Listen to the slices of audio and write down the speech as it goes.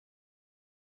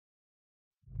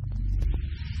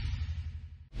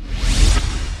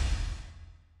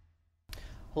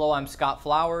Hello, I'm Scott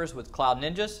Flowers with Cloud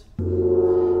Ninjas,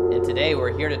 and today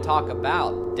we're here to talk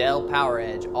about Dell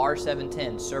PowerEdge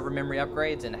R710 server memory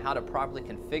upgrades and how to properly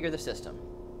configure the system.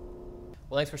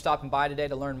 Well, thanks for stopping by today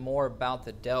to learn more about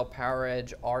the Dell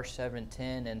PowerEdge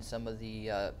R710 and some of the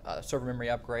server memory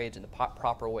upgrades and the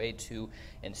proper way to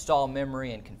install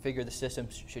memory and configure the system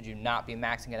should you not be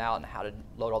maxing it out, and how to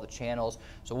load all the channels.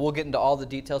 So we'll get into all the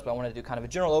details, but I wanted to do kind of a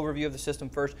general overview of the system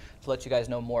first to let you guys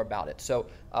know more about it. So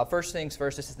first things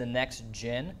first, this is the next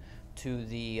gen to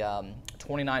the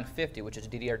 2950, which is a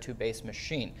DDR2 based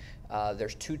machine.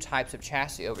 There's two types of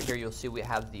chassis. Over here you'll see we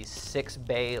have the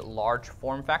 6-bay large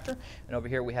form factor, and over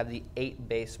here we have the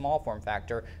 8-bay small form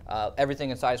factor. Everything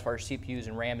inside as far as CPUs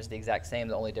and RAM is the exact same.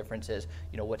 The only difference is,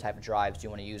 you know, what type of drives do you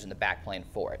want to use in the backplane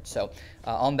for it. So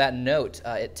on that note,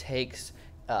 it takes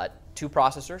two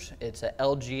processors. It's a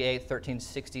LGA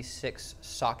 1366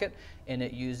 socket, and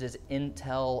it uses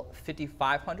Intel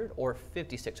 5500 or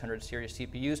 5600 series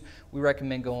CPUs. We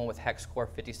recommend going with hex core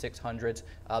 5600s.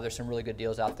 There's some really good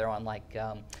deals out there on like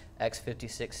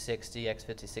X5660,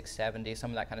 X5670,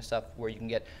 some of that kind of stuff, where you can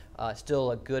get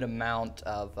still a good amount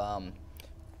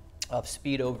of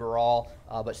speed overall,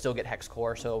 but still get hex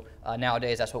core. So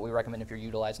nowadays that's what we recommend if you're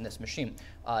utilizing this machine.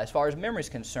 As far as memory is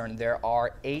concerned, there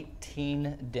are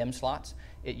 18 DIMM slots.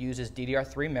 It uses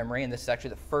DDR3 memory, and this is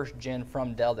actually the first gen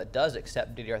from Dell that does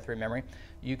accept DDR3 memory.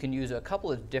 You can use a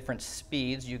couple of different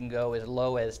speeds. You can go as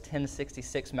low as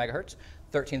 1066 megahertz,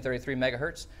 1333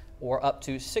 megahertz, or up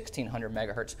to 1600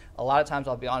 megahertz. A lot of times,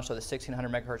 I'll be honest, so the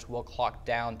 1600 megahertz will clock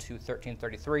down to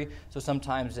 1333. So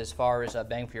sometimes, as far as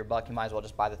bang for your buck, you might as well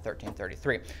just buy the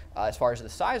 1333. As far as the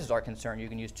sizes are concerned, you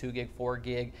can use 2 gig, 4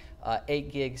 gig,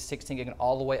 8 gig, 16 gig, and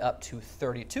all the way up to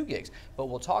 32 gigs. But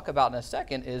we'll talk about in a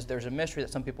second is there's a mystery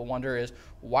that some people wonder is,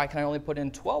 why can I only put in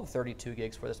 12 32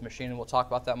 gigs for this machine? And we'll talk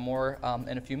about that more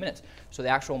in a few minutes. So the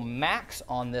actual max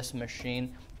on this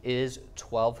machine is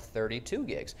 1232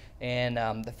 gigs, and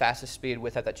the fastest speed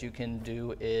with that you can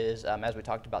do is, as we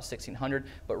talked about, 1600,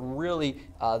 but really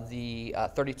the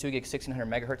 32 gig 1600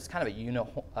 megahertz is kind of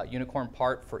a unicorn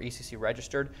part for ECC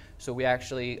Registered. So we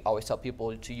actually always tell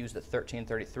people to use the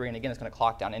 1333, and again, it's going to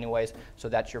clock down anyways, so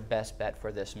that's your best bet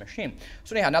for this machine.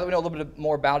 So anyhow, now that we know a little bit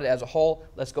more about it as a whole,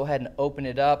 let's go ahead and open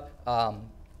it up.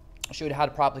 Show you how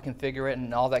to properly configure it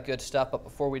and all that good stuff. But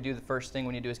before we do, the first thing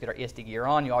we need to do is get our ESD gear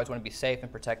on. You always want to be safe and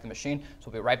protect the machine. So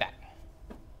we'll be right back.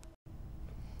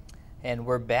 And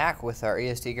we're back with our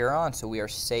ESD gear on, so we are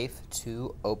safe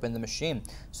to open the machine.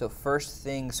 So first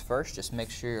things first, just make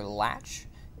sure your latch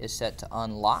is set to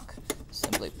unlock.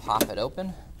 Simply pop it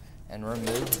open and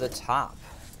remove the top.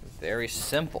 Very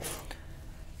simple.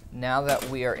 Now that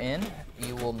we are in,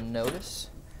 you will notice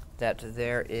that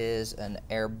there is an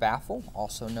air baffle,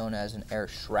 also known as an air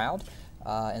shroud,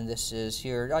 and this is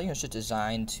here, it's just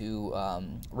designed to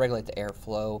regulate the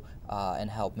airflow and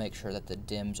help make sure that the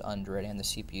DIMMs under it and the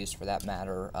CPUs, for that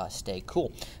matter, stay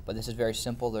cool. But this is very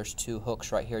simple. There's two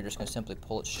hooks right here. You're just going to simply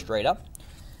pull it straight up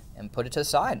and put it to the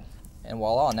side. And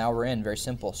voila, now we're in. Very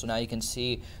simple. So now you can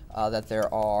see that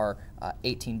there are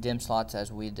 18 DIMM slots,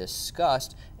 as we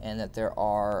discussed, and that there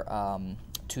are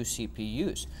 2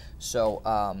 CPUs. So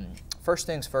first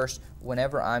things first,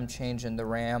 whenever I'm changing the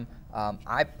RAM,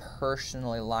 I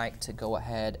personally like to go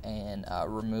ahead and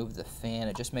remove the fan.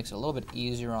 It just makes it a little bit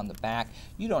easier on the back.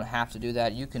 You don't have to do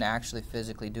that. You can actually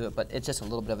physically do it, but it's just a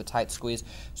little bit of a tight squeeze.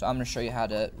 So I'm going to show you how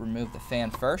to remove the fan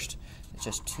first. It's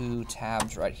just 2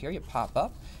 tabs right here. You pop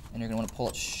up, and you're going to want to pull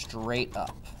it straight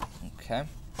up. Okay.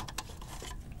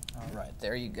 All right,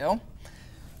 there you go.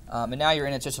 And now you're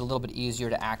in, it's just a little bit easier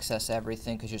to access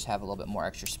everything because you just have a little bit more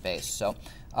extra space. So,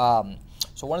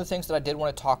 so one of the things that I did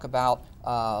want to talk about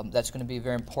that's going to be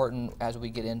very important as we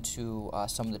get into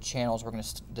some of the channels we're going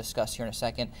to discuss here in a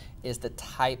second is the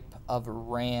type of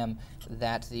RAM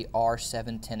that the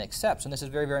R710 accepts. And this is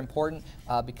very, very important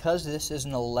because this is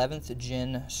an 11th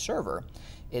gen server.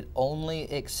 It only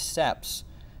accepts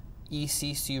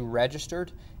ECC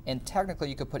Registered, and technically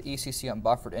you could put ECC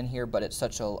Unbuffered in here, but it's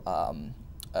such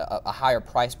a higher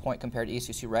price point compared to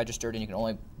ECC Registered, and you can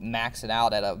only max it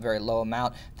out at a very low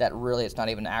amount that really it's not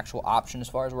even an actual option as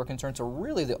far as we're concerned. So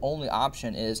really the only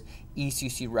option is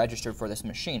ECC Registered for this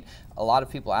machine. A lot of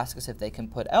people ask us if they can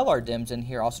put LRDIMMs in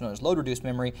here, also known as load reduced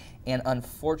memory, and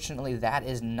unfortunately that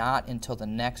is not until the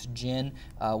next gen,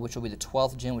 which will be the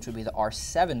 12th gen, which would be the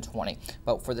R720.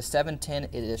 But for the 710,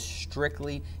 it is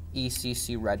strictly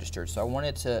ECC Registered. So I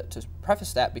wanted to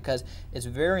preface that because it's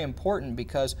very important,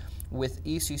 because with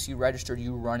ECC Registered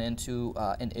you run into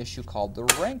an issue called the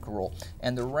RAM rank rule.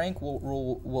 And the rank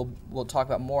rule we'll talk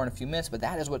about more in a few minutes, but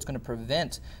that is what's going to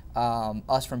prevent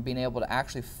us from being able to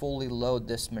actually fully load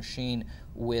this machine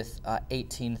with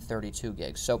 1832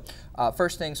 gigs. So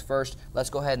first things first, let's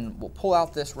go ahead and we'll pull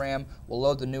out this RAM, we'll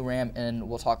load the new RAM, and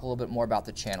we'll talk a little bit more about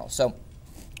the channel. So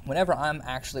whenever I'm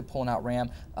actually pulling out RAM,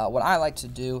 what I like to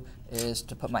do is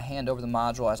to put my hand over the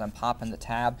module as I'm popping the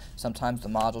tab. Sometimes the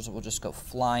modules will just go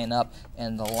flying up,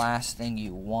 and the last thing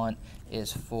you want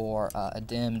is for a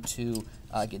DIMM to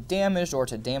get damaged or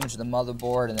to damage the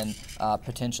motherboard, and then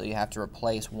potentially you have to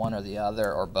replace one or the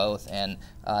other or both, and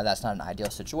that's not an ideal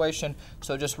situation.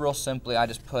 So just real simply, I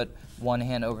just put one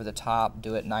hand over the top,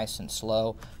 do it nice and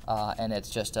slow, and it's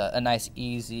just a nice,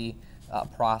 easy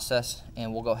process,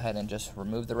 and we'll go ahead and just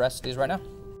remove the rest of these right now.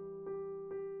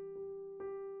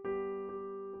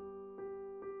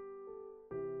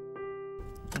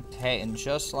 Okay, and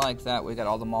just like that, we got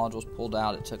all the modules pulled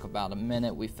out. It took about a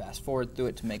minute. We fast forward through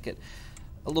it to make it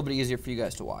a little bit easier for you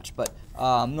guys to watch. But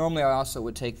normally I also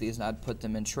would take these and I'd put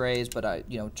them in trays, but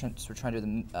since we're trying to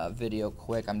do the video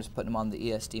quick, I'm just putting them on the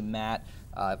ESD mat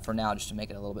for now, just to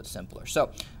make it a little bit simpler. So,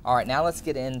 all right, now let's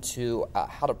get into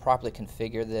how to properly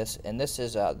configure this. And this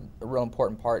is a real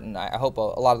important part, and I hope a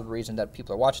lot of the reason that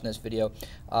people are watching this video,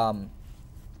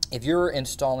 if you're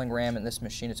installing RAM in this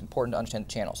machine, it's important to understand the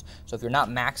channels. So if you're not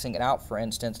maxing it out, for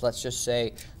instance, let's just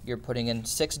say you're putting in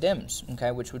 6 DIMMs,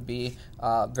 okay, which would be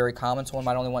very common. Someone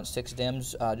might only want 6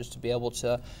 DIMMs just to be able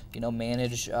to,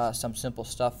 manage some simple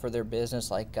stuff for their business,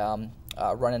 like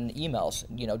running emails.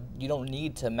 You don't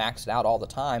need to max it out all the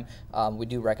time. We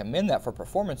do recommend that for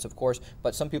performance, of course,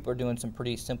 but some people are doing some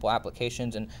pretty simple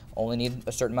applications and only need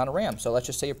a certain amount of RAM. So let's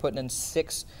just say you're putting in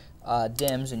 6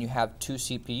 DIMMs and you have 2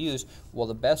 CPUs. Well,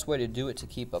 the best way to do it to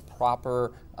keep a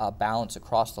proper balance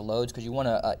across the loads, because you want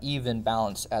an even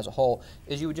balance as a whole,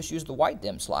 is you would just use the white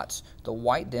DIMM slots. The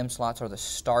white DIMM slots are the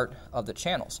start of the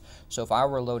channels. So if I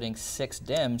were loading 6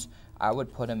 DIMMs, I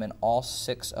would put them in all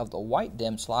 6 of the white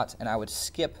DIMM slots, and I would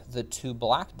skip the 2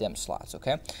 black DIMM slots,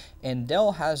 okay? And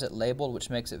Dell has it labeled, which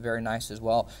makes it very nice as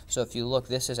well. So if you look,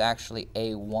 this is actually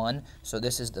A1, so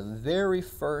this is the very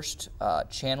first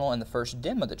channel and the first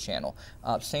DIMM of the channel.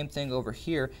 Same thing over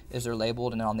here is they're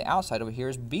labeled, and on the outside over here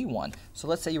is B1. So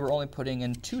let's say you were only putting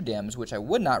in 2 DIMMs, which I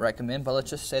would not recommend, but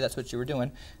let's just say that's what you were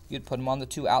doing. You'd put them on the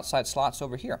 2 outside slots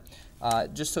over here.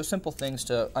 Just so simple things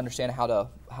to understand how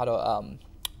to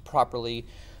properly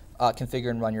configure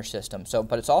and run your system. So,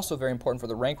 but it's also very important for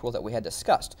the rank rule that we had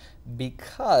discussed,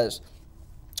 because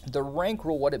the rank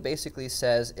rule, what it basically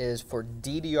says is for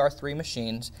DDR3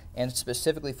 machines, and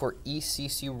specifically for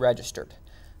ECC registered,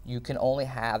 you can only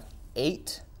have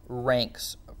 8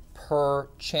 ranks per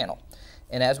channel.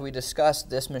 And as we discussed,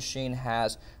 this machine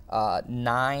has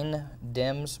 9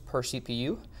 DIMMs per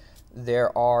CPU.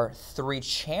 There are 3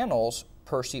 channels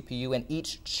per CPU, and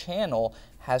each channel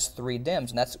has 3 DIMMs,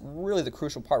 and that's really the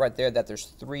crucial part right there, that there's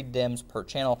 3 DIMMs per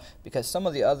channel, because some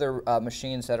of the other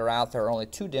machines that are out there are only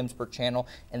 2 DIMMs per channel,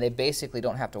 and they basically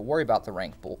don't have to worry about the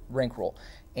rank rule.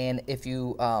 And if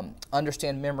you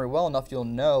understand memory well enough, you'll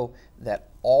know that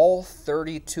all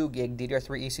 32 gig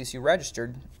DDR3 ECC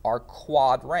registered are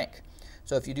quad rank.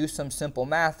 So if you do some simple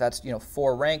math, that's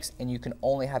 4 ranks, and you can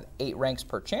only have 8 ranks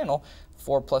per channel.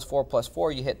 4 plus 4 plus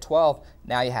 4, you hit 12.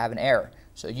 Now you have an error.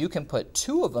 So you can put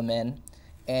 2 of them in,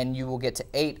 and you will get to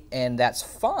 8, and that's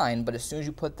fine, but as soon as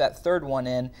you put that 3rd one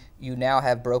in, you now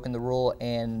have broken the rule,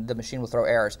 and the machine will throw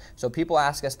errors. So people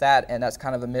ask us that, and that's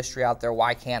kind of a mystery out there.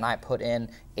 Why can't I put in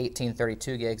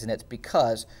 1832 gigs? And it's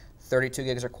because 32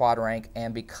 gigs are quad rank,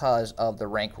 and because of the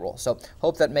rank rule. So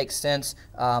hope that makes sense,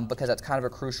 because that's kind of a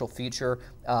crucial feature.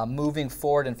 Moving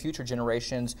forward in future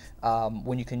generations,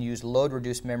 when you can use load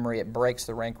reduced memory, it breaks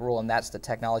the rank rule, and that's the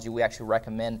technology we actually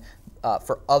recommend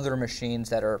for other machines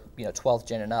that are 12th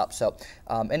gen and up. So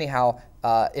anyhow,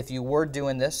 if you were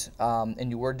doing this and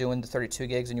you were doing the 32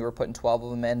 gigs and you were putting 12 of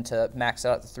them in to max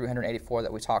out the 384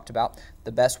 that we talked about,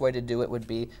 the best way to do it would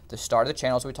be the start of the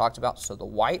channels we talked about. So the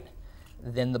white,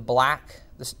 then the black,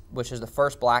 which is the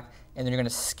first black, and then you're going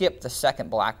to skip the second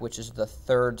black, which is the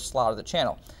 3rd slot of the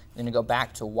channel. Then you go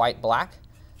back to white, black,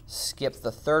 skip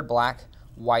the 3rd black,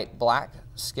 white, black,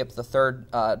 skip the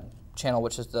 3rd channel,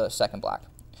 which is the 2nd black.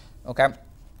 Okay,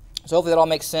 so hopefully that all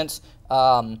makes sense.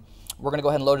 We're going to go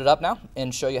ahead and load it up now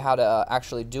and show you how to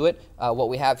actually do it. What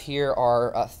we have here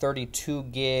are 32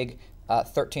 gig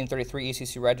 1333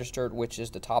 ECC registered, which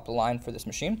is the top of the line for this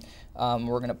machine.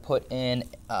 We're going to put in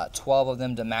 12 of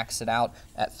them to max it out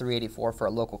at 384 for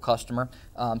a local customer.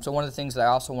 So one of the things that I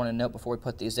also want to note before we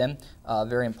put these in,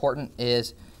 very important,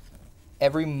 is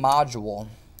every module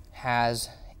has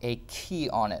a key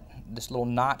on it, this little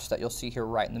notch that you'll see here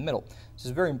right in the middle. This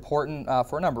is very important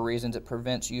for a number of reasons. It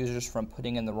prevents users from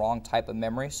putting in the wrong type of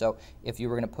memory. So if you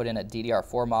were going to put in a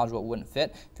DDR4 module, it wouldn't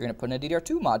fit. If you're going to put in a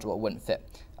DDR2 module, it wouldn't fit.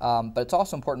 But it's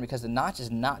also important because the notch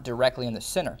is not directly in the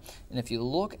center. And if you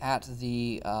look at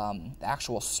the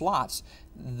actual slots,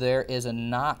 there is a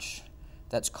notch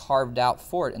that's carved out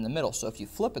for it in the middle. So if you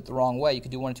flip it the wrong way, you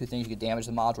could do one of two things. You could damage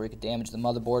the module, or you could damage the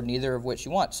motherboard, neither of which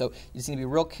you want. So you just need to be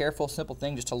real careful, simple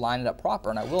thing, just to line it up proper.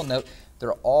 And I will note,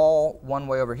 they're all one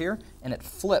way over here, and it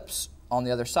flips on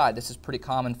the other side. This is pretty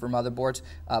common for motherboards,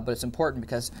 but it's important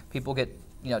because people get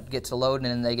to load, and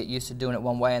then they get used to doing it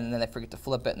one way, and then they forget to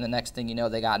flip it, and the next thing you know,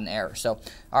 they got an error. So,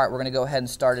 all right, we're going to go ahead and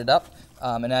start it up.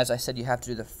 And as I said, you have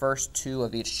to do the first two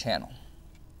of each channel.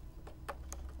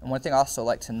 And one thing I also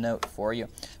like to note for you,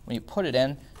 when you put it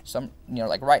in,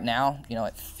 like right now,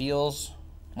 it feels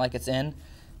like it's in.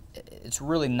 It's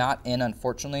really not in,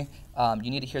 unfortunately. You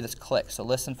need to hear this click. So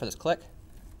listen for this click.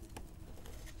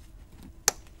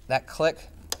 That click,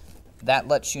 that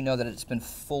lets you know that it's been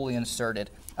fully inserted.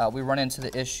 We run into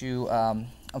the issue,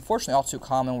 unfortunately all too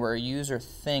common, where a user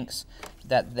thinks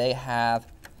that they have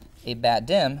a bad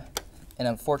DIMM, and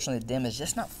unfortunately the DIMM is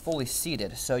just not fully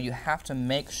seated. So you have to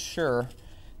make sure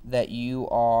that you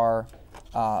are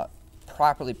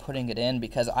properly putting it in,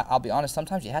 because I'll be honest,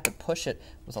 sometimes you have to push it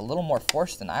with a little more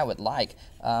force than I would like,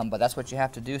 but that's what you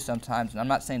have to do sometimes. And I'm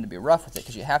not saying to be rough with it,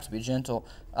 because you have to be gentle,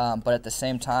 but at the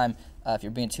same time, if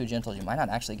you're being too gentle, you might not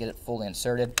actually get it fully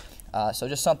inserted. So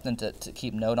just something to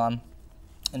keep note on.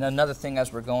 And another thing,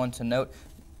 as we're going to note,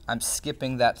 I'm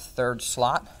skipping that third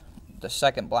slot, the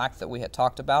second black that we had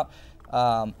talked about.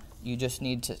 You just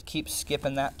need to keep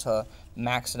skipping that to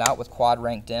max it out with quad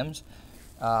rank DIMMs.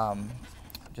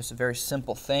 Just a very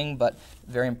simple thing, but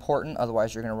very important.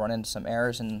 Otherwise, you're going to run into some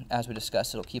errors, and as we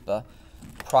discussed, it'll keep a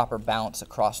proper balance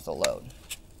across the load.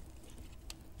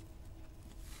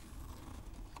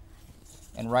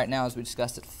 And right now, as we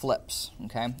discussed, it flips,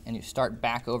 okay? And you start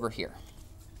back over here.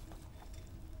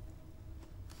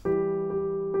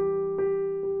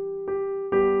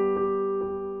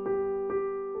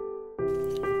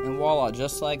 And voila,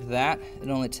 just like that. It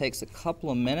only takes a couple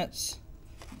of minutes,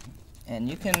 and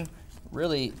you can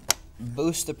really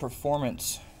boost the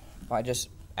performance by just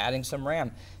adding some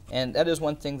RAM. And that is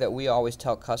one thing that we always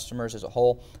tell customers as a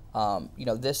whole.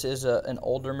 This is an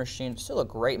older machine, still a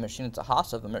great machine. It's a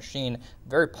hoss of a machine,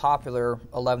 very popular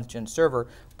 11th gen server,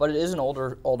 but it is an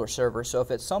older server. So if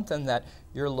it's something that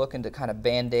you're looking to kind of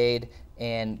band-aid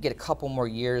and get a couple more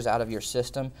years out of your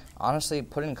system, honestly,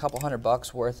 putting a couple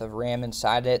 $100 worth of RAM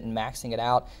inside it and maxing it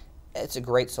out, it's a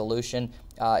great solution.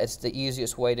 It's the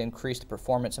easiest way to increase the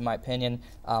performance, in my opinion.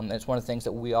 And it's one of the things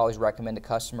that we always recommend to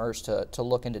customers to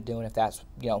look into doing if that's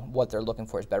what they're looking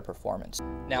for is better performance.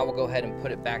 Now we'll go ahead and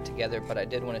put it back together, but I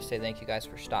did want to say thank you guys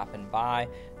for stopping by.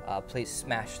 Please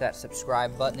smash that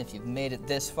subscribe button if you've made it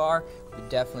this far. We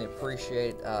definitely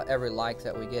appreciate every like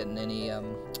that we get and any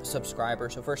subscriber.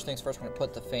 So first things first, we're going to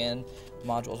put the fan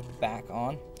modules back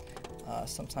on.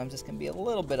 Sometimes this can be a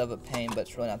little bit of a pain, but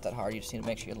it's really not that hard. You just need to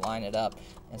make sure you line it up,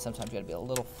 and sometimes you got to be a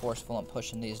little forceful in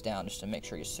pushing these down just to make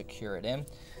sure you secure it in.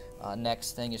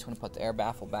 Next thing, you just want to put the air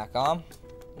baffle back on,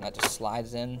 and that just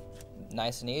slides in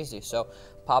nice and easy. So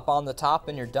pop on the top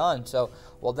and you're done. So,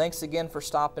 well, thanks again for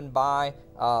stopping by.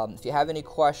 If you have any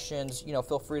questions,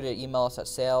 feel free to email us at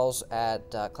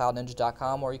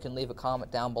sales@cloudninja.com, or you can leave a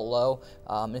comment down below.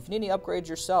 If you need any upgrades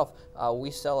yourself,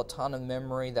 we sell a ton of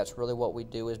memory. That's really what we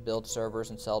do, is build servers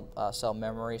and sell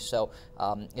memory. So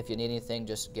if you need anything,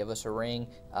 just give us a ring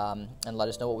and let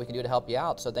us know what we can do to help you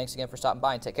out. So thanks again for stopping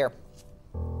by, and take care.